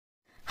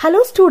Hello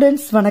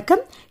students, வணக்கம்.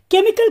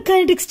 Chemical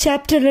Kinetics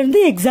chapter இருந்து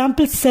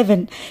Example7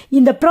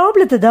 இந்த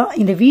ப்ராப்ளத்தை தான்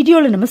இந்த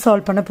வீடியோல நம்ம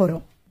சால்வ் பண்ண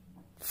போறோம்.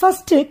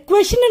 First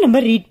question நம்ம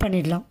read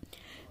பண்ணிடலாம்.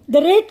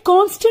 The rate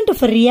constant of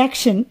a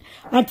reaction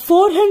at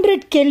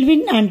 400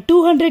 Kelvin and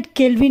 200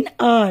 Kelvin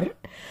are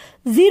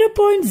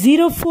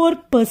 0.04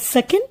 per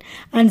second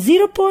and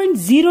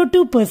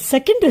 0.02 per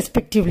second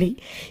respectively.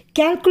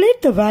 Calculate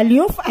the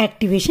value of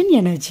activation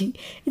energy.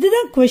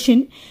 இதுதான் question.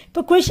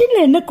 இப்போ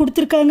questionல என்ன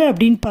கொடுத்திருக்காங்க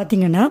அப்படின்னு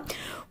பாத்தீங்கன்னா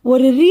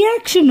ஒரு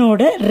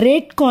ரியாக்ஷனோட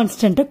ரேட்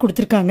கான்ஸ்டன்ட்டை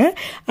கொடுத்துருக்காங்க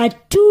at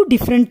two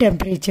different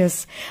temperatures.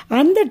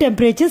 அந்த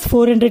temperatures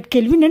 400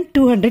 Kelvin and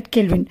 200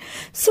 Kelvin.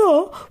 So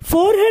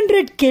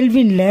 400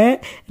 Kelvinல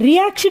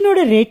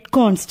ரியாக்ஷனோட rate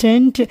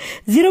constant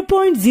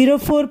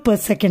 0.04 per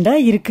second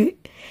இருக்கு.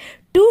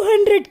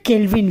 200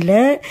 Kelvinல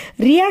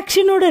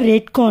ரியாக்ஷனோட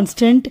ரேட்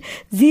கான்ஸ்டன்ட்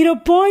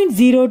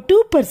 0.02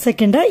 per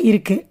second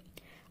இருக்கு.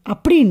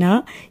 அப்படின்னா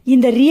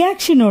இந்த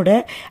ரியாக்ஷனோட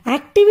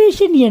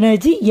ஆக்டிவேஷன்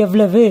எனர்ஜி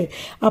எவ்வளவு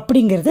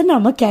அப்படிங்கறத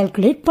நாம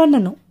கால்குலேட்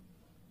பண்ணணும்.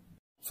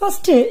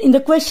 ஃபர்ஸ்ட் இந்த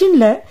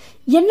क्वेश्चनல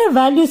என்ன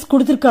வேல்யூஸ்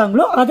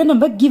கொடுத்திருக்காங்களோ அதை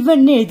நம்ம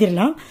given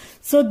எழுதிரலாம்.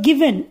 சோ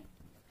given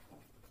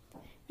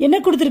என்ன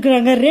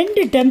கொடுத்திருக்காங்க,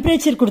 ரெண்டு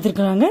டெம்பரேச்சர்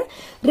கொடுத்திருக்காங்க,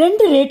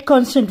 ரெண்டு ரேட்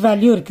கான்ஸ்டன்ட்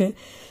வேல்யூ இருக்கு.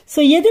 சோ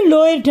எது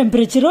லோயர்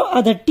டெம்பரேச்சரோ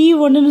அத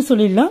T1 னு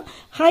சொல்லிடலாம்,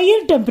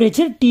 higher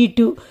temperature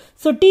T2.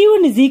 So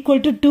T1 is equal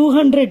to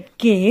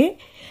 200K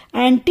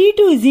and T2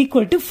 is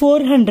equal to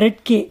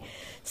 400K.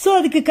 So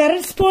அதுக்கு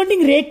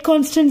corresponding rate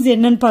constants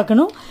என்னன்னு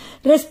பார்க்கணும்.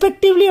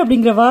 Respectively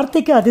அப்படிங்கிற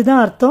வார்த்தைக்கு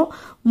அதுதான் அர்த்தம்.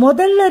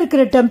 முதல்ல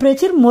இருக்கிற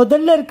டெம்பரேச்சர்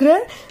முதல்ல இருக்கிற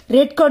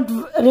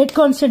ரேட்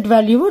கான்ஸ்டன்ட்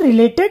வேல்யூவும்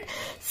related,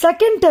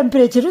 second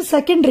டெம்பரேச்சரும்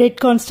second rate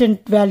constant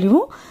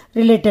வேல்யூவும்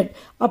ரிலேட்டட்.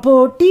 அப்போ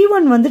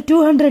T1 வந்து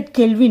 200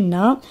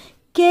 கெல்வின்னா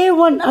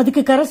K1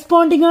 அதுக்கு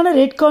கரஸ்பாண்டிங்கான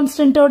ரேட்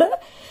கான்ஸ்டன்டோட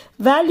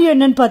வேல்யூ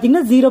என்னன்னு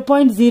பார்த்தீங்கன்னா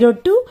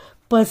 0.02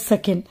 per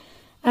second.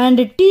 And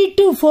T2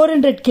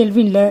 400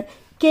 Kelvinல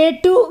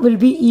K2 will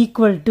be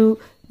equal to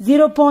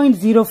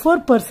 0.04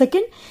 per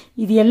second.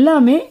 இது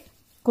எல்லாமே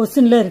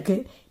கொஸ்டின்ல இருக்கு.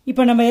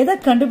 இப்போ நம்ம எதை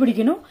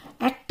கண்டுபிடிக்கணும்,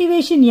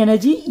 ஆக்டிவேஷன்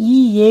எனர்ஜி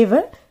EA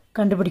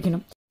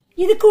கண்டுபிடிக்கணும்.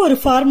 இதுக்கு ஒரு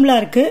ஃபார்முலா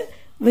இருக்கு,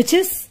 which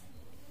is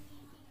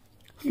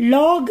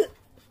log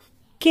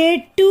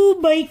K2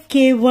 by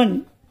K1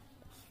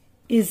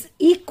 is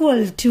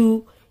equal to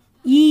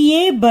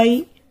EA by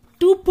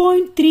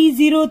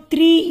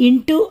 2.303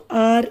 into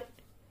R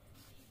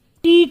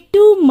T2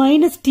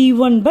 minus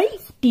T1 by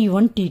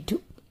T1 T2.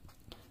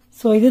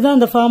 So இதுதான்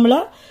இந்த ஃபார்முலா.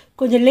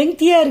 கொஞ்சம்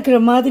லெங்தியா இருக்கிற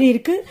மாதிரி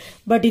இருக்கு,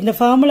 பட் இந்த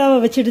ஃபார்முலாவை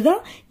வச்சுட்டு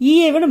தான்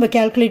EA-வை நம்ம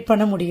கால்குலேட்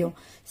பண்ண முடியும்.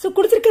 ஸோ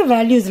கொடுத்துருக்க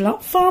வேல்யூஸ்லாம்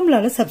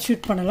ஃபார்முலாவில்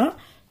சப்ஸ்டியூட் பண்ணலாம்.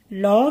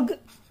 log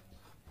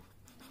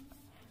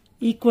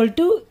ஈக்குவல்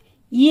டு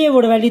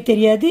EA-வோட வேல்யூ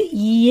தெரியாது,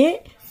 EA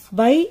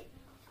by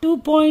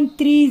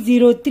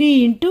 2.303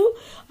 into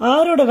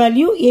R-ஓட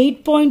value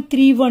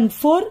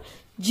 8.314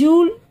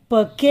 joule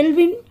per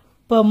Kelvin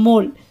per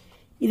mole.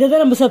 இதை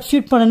தான் நம்ம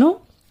சப்ஸ்டியூட் பண்ணணும்.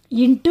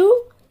 Into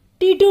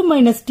T2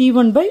 minus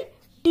T1 by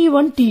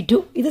T1 T2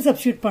 இதை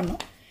சப்ஸ்டியூட்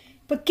பண்ணணும்.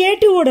 இப்போ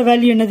K2 ஓட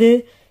வேல்யூ என்னது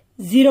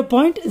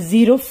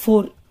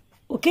 0.04.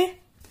 ஓகே,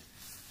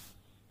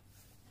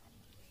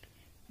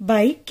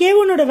 பை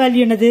K1 ஓட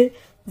வேல்யூ என்னது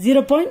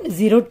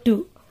 0.02.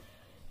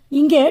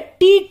 இங்க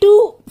T2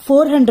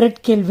 400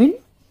 Kelvin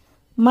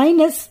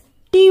minus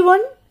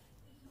T1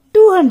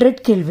 200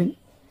 Kelvin.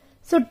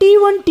 So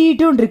T1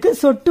 T2 இருக்கு.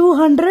 ஸோ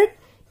 200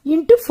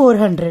 இன்டூ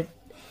 400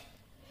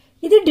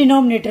 இது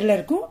டினாமினேட்டர்ல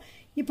இருக்கும்.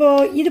 இப்போ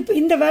இது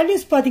இந்த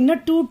வேல்யூஸ் பாத்தீங்கன்னா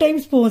 2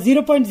 டைம்ஸ் போகும்.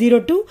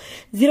 0.02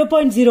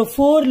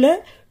 0.04ல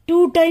 2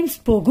 டைம்ஸ்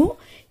போகும்.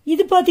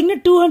 இது பாத்தீங்கன்னா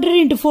 200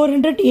 into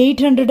 400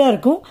 800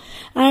 இருக்கும்.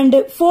 அண்ட்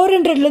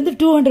 400ல இருந்து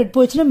 200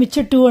 போச்சுன்னா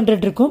மிச்சம்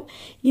 200 இருக்கும்.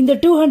 இந்த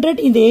 200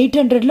 இந்த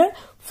 800ல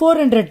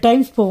 400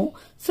 டைம்ஸ் போகும்.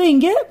 ஸோ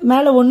இங்க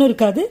மேல ஒன்னும்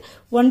இருக்காது,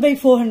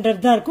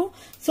 1/400 தான் இருக்கும்.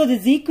 So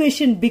this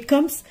equation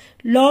becomes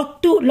log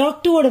 2. log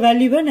 2 ஓட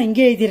வேல்யூவை நான்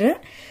இங்கே எழுதிடுறேன்.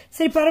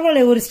 சரி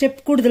பரவாயில்ல, ஒரு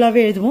ஸ்டெப் கூடுதலாவே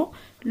எழுதுவோம்.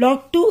 log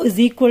 2 is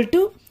equal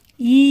to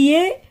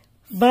EA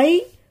by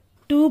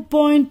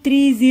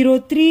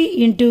 2.303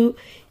 into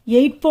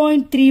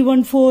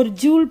 8.314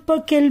 joule per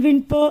Kelvin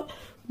per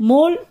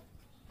mole.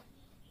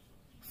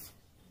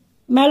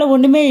 மேல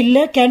ஒண்ணுமே இல்ல,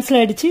 கேன்சல்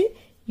ஆயிடுச்சு,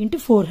 into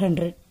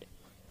 400.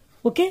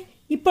 ஓகே,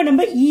 இப்போ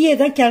நம்ம EA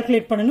தான்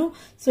கால்குலேட் பண்ணணும்.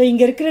 ஸோ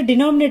இங்க இருக்கிற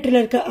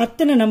டினாமினேட்டர்ல இருக்க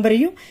அத்தனை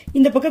நம்பரையும்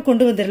இந்த பக்கம்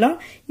கொண்டு வந்துடலாம்.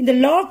 இந்த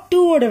log 2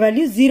 ஓட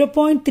வேல்யூ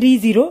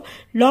 0.30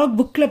 லாக்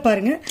புக்ல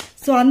பாருங்க.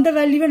 ஸோ அந்த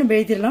வேல்யூவை நம்ம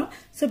எழுதிடலாம்.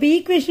 ஸோ இப்போ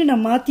ஈக்குவேஷன்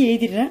நான் மாத்தி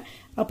எழுதிடுறேன்.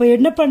 அப்போ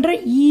என்ன பண்றேன்,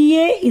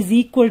 EA இஸ்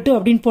ஈக்குவல் டு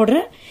அப்படின்னு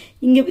போடுறேன்.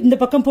 இங்க இந்த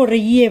பக்கம் போடுற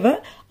EA-வை,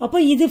 அப்போ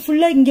இது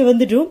ஃபுல்லா இங்க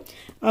வந்துடும்.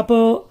 அப்போ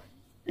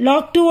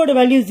log 2 ஓட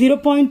வேல்யூ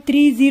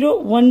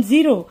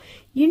 0.3010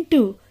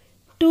 இன்டூ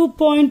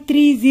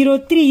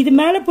 2.303. இது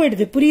மேல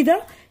போயிடுது, புரியுதா?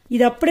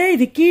 இது அப்படியே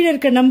இது கீழே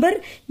இருக்க நம்பர்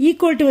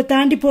ஈக்குவல் டு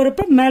தாண்டி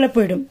போறப்ப மேல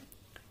போயிடும்.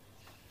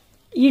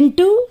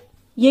 Into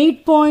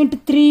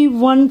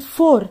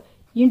 8.314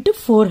 into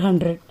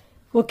 400.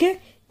 ஓகே,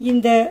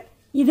 இந்த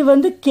இது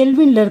வந்து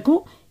கெல்வின்ல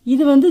இருக்கும்,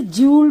 இது வந்து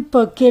joule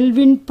per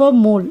Kelvin per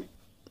mole.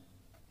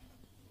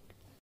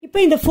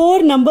 இப்போ இந்த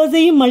 4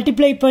 நம்பர்ஸையும்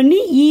மல்டிப்ளை பண்ணி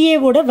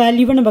EAவோட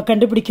வேல்யூவை நம்ம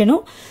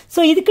கண்டுபிடிக்கணும். ஸோ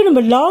இதுக்கு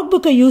நம்ம லாக்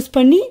புக்கை யூஸ்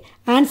பண்ணி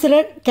ஆன்சரை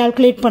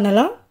கால்குலேட்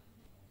பண்ணலாம்.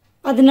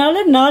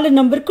 அதனால 4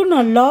 நம்பருக்கும்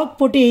நான் லாக்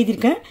போட்டு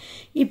எழுதியிருக்கேன்.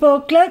 இப்போ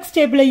கிளர்க்ஸ்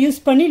டேபிளை யூஸ்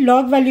பண்ணி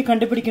லாக் வேல்யூ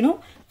கண்டுபிடிக்கணும்.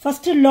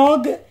 ஃபஸ்ட்டு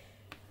லாக்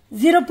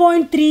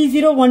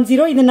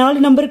 0.3010 இந்த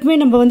 4 நம்பருக்குமே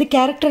நம்ம வந்து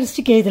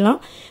கேரக்டரிஸ்டிக்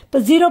எழுதலாம். இப்போ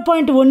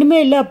 0. ஒன்றுமே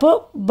இல்லை,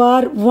 அப்போது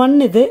பார் 1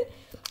 இது,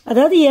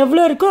 அதாவது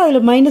எவ்வளோ இருக்கோ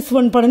அதில்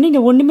 -1 பண்ணணும்.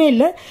 இங்கே ஒன்றுமே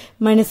இல்லை,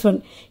 -1.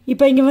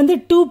 இப்போ இங்கே வந்து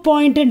 2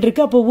 பாயிண்ட்டுன்னு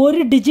இருக்குது, அப்போ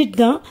ஒரு டிஜிட்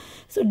தான்.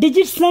 ஸோ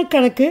டிஜிட்ஸ் தான்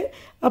கணக்கு.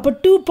 அப்போ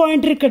 2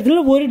 பாயிண்ட்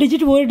இருக்கிறதுல ஒரு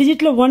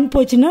டிஜிட்டில் 1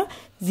 போச்சுன்னா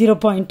 0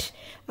 பாயிண்ட்.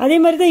 அதே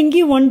மாதிரி தான்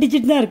இங்கேயும் 1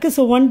 டிஜிட் தான் இருக்குது.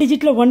 ஸோ 1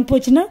 டிஜிட்டில் 1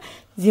 போச்சுன்னா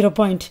 0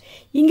 பாயிண்ட்.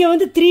 இங்கே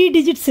வந்து 3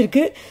 டிஜிட்ஸ்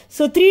இருக்குது.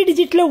 ஸோ 3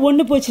 டிஜிட்டில்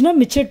 1 போச்சுன்னா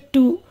மிச்சம்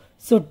 2.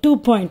 So 2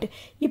 point.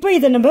 இப்போ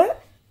இதை நம்ம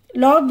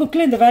லாக்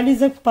புக்கில் இந்த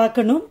வேல்யூஸை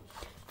பார்க்கணும்.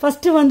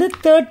 ஃபஸ்ட்டு வந்து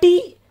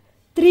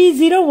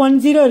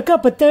 3010 இருக்குது.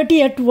 அப்போ 30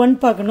 at 1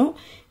 பார்க்கணும்.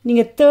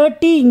 நீங்கள்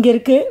 30 இங்கே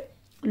இருக்குது,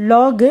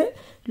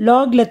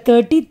 லாகில்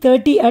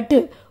 30 at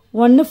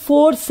 1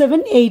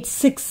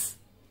 4786.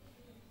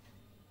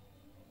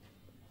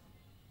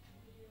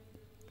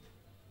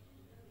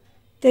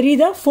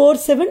 தெரியுதா?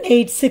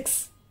 4786.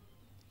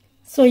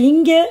 ஸோ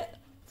இங்கே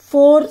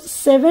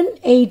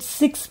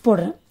 4786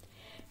 போடுறேன்.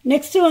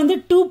 நெக்ஸ்ட் வந்து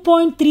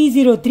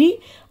 2.303.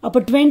 அப்போ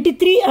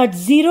 23 at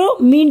 0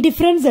 மீன்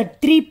டிஃப்ரென்ஸ் at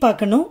 3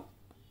 பார்க்கணும்.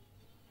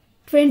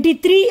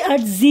 23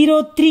 at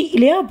 03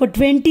 இல்லையா? அப்போ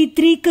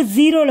 23க்கு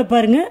 0ல்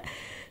பாருங்கள்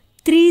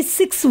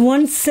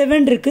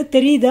 3617 இருக்குது.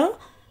 தெரியுதா?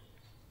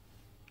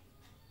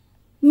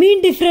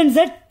 மீன் டிஃப்ரென்ஸ்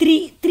at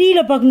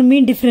 3ல் பார்க்கணும்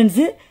மீன்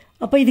டிஃப்ரென்ஸு.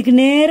 அப்போ இதுக்கு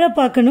நேராக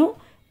பார்க்கணும்.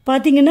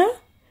 பார்த்தீங்கன்னா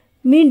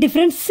மீன்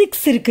டிஃப்ரென்ஸ்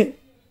 6 இருக்குது.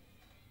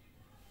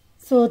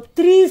 ஸோ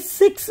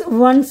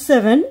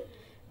 3617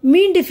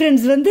 மீன்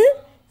டிஃப்ரென்ஸ் வந்து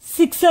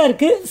 6ஆக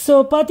இருக்குது. ஸோ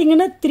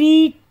பார்த்தீங்கன்னா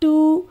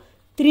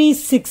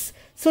 3236.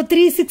 ஸோ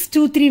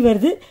 3623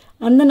 வருது.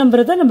 அந்த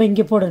நம்பரை தான் நம்ம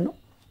இங்கே போடணும்.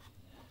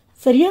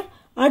 சரியா?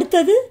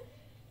 அடுத்தது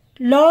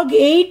லாக்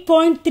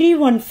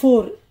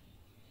 8.314.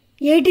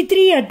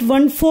 83 at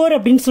 14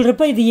 அப்படின்னு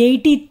சொல்கிறப்ப இது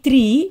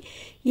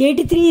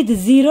 83 இது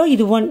 0,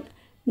 இது 1,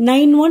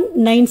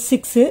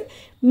 9196.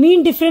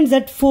 மீன் டிஃப்ரென்ஸ்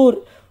at 4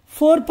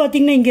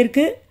 பார்த்தீங்கன்னா இங்கே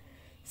இருக்குது.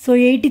 ஸோ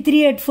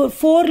 83 at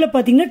 4ல்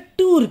பார்த்தீங்கன்னா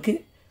 2 இருக்குது.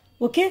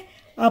 ஓகே,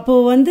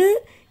 அப்போது வந்து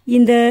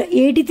இந்த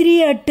 83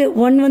 at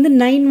 1 வந்து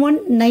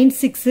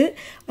 9196.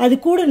 அது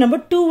கூட நம்ம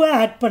 2வை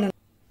ஆட் பண்ணணும்.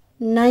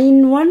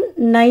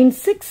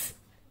 9196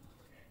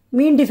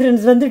 மீன்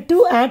டிஃப்ரென்ஸ் வந்து 2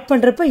 ஆட்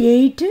பண்ணுறப்ப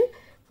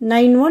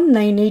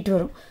 89198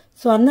 வரும்.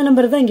 ஸோ அந்த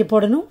நம்பர் தான் இங்கே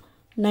போடணும்,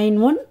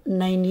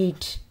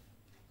 9198.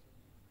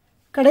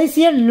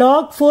 கடைசியாக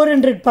லாக்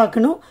 400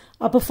 பார்க்கணும்.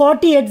 அப்போ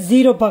 40 at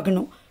 0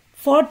 பார்க்கணும்.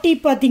 40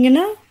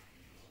 பார்த்தீங்கன்னா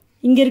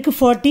இங்கே இருக்குது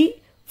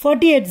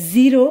 40 at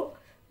 0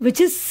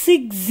 which is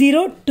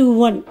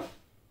 6021.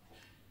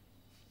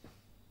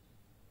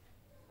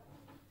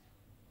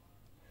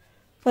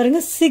 பாருங்க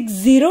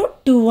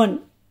 6021.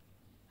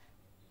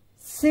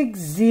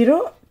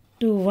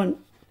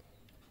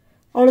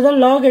 அவ்வளோதான்,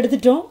 லாக்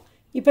எடுத்துட்டோம்.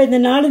 இப்போ இந்த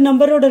 4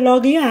 நம்பரோட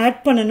லாகையும்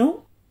ஆட் பண்ணணும்.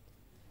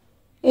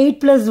 8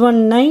 + 1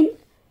 9,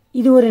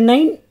 இது ஒரு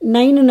 9,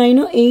 9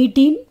 9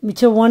 18,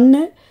 மிச்சம்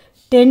 1,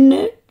 10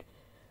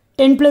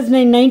 10 +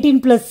 9 19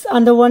 +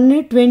 அந்த 1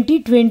 20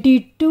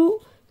 22,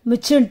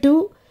 மிச்சம் 2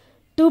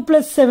 2 +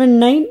 7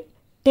 9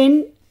 10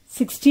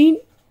 16,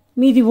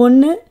 மீதி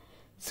 1.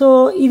 ஸோ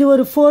இது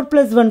ஒரு 4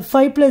 + 1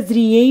 5 +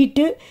 3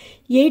 8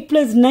 8 +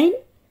 9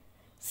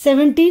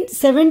 17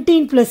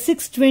 17 +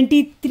 6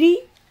 23,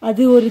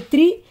 அது ஒரு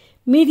 3,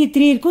 மீதி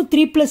 3 இருக்கும்.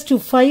 3 + 2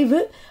 5,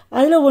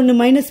 அதில் 1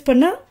 மைனஸ்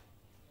பண்ணால்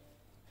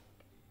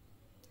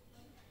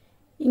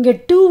இங்கே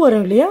 2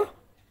 வரும் இல்லையா?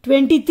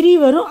 23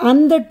 வரும்.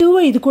 அந்த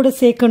 2வை இது கூட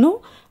சேர்க்கணும்.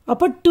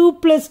 அப்போ 2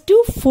 + 2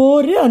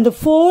 4, அந்த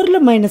 4ல்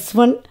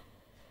 -1,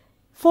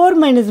 4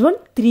 - 1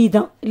 3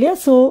 தான் இல்லையா?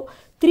 ஸோ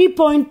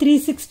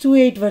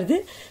 3.3628 வருது.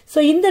 ஸோ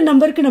இந்த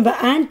நம்பருக்கு நம்ம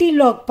ஆன்டி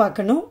லாக்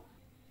பார்க்கணும்.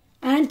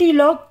 ஆன்டி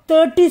லாக்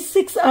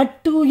 36 at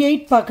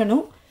 28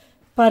 பார்க்கணும்.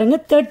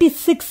 பாருங்கள்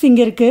 36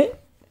 இங்கே இருக்குது.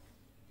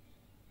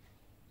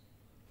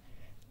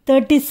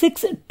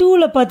 36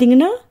 2ல்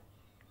பார்த்தீங்கன்னா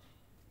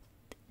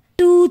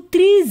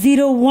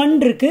 2301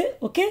 இருக்குது.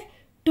 ஓகே,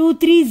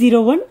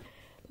 2301.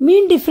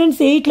 மீன் டிஃப்ரென்ஸ்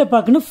 8ல்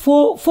பார்க்கணும்.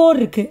 4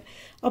 இருக்குது.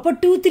 அப்போ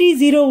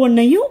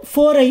 2301ஐயும்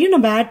 4ஐயும்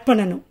நம்ம ஆட்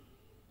பண்ணணும்.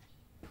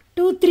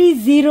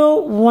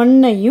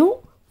 2301ஐயும்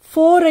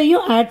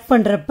 4ஐயும் ஆட்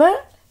பண்ணுறப்ப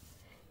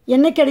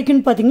என்ன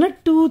கிடைக்கும்னு பார்த்தீங்கன்னா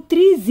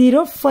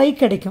 2305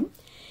 கிடைக்கும்.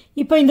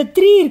 இப்போ இந்த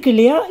 3 இருக்கு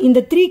இல்லையா? இந்த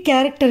 3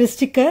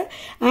 கேரக்டரிஸ்டிக்கை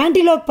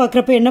ஆன்டிலாக்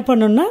பார்க்குறப்ப என்ன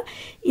பண்ணணும்னா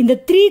இந்த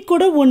 3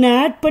 கூட 1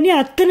 ஆட் பண்ணி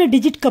அத்தனை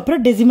டிஜிட்க்கு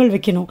அப்புறம் டெசிமல்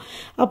வைக்கணும்.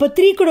 அப்போ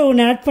 3 கூட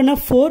 1 ஆட்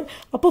பண்ணால் 4.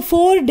 அப்போ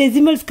 4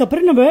 டெசிமல்ஸ்க்கு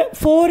அப்புறம் நம்ம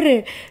 4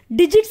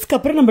 டிஜிட்ஸ்க்கு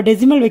அப்புறம் நம்ம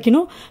டெசிமல்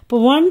வைக்கணும். இப்போ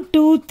 1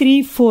 2 3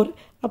 4,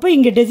 அப்போ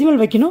இங்கே டெசிமல்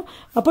வைக்கணும்.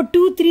 அப்போ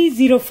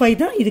 2305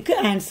 தான் இதுக்கு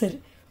ஆன்சர்,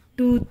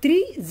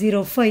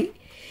 2305.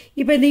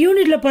 இப்போ இந்த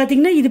யூனிட்டில்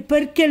பார்த்தீங்கன்னா இது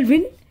பெர்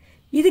கெல்வின்,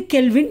 இது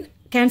கெல்வின்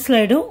கேன்சல்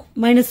ஆகிடும்.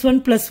 -1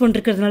 + 1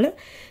 இருக்கிறதுனால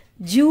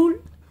ஜூல்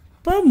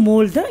per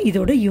mole தான்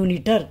இதோட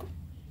யூனிட்டாக இருக்கும்.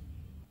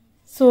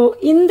 ஸோ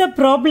இந்த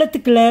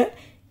ப்ராப்ளத்துக்குள்ள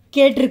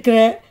கேட்டிருக்கிற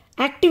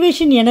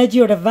ஆக்டிவேஷன்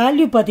எனர்ஜியோட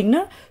வேல்யூ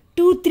பார்த்தீங்கன்னா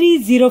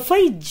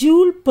 2305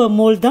 ஜூல் பெர்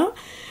மோல் தான்.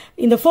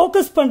 இந்த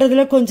ஃபோக்கஸ்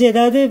பண்ணுறதுல கொஞ்சம்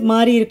ஏதாவது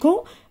மாறி இருக்கும்.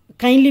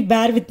 Kindly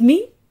bear with me.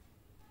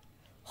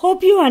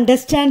 Hope you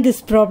understand this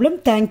problem.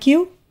 Thank you.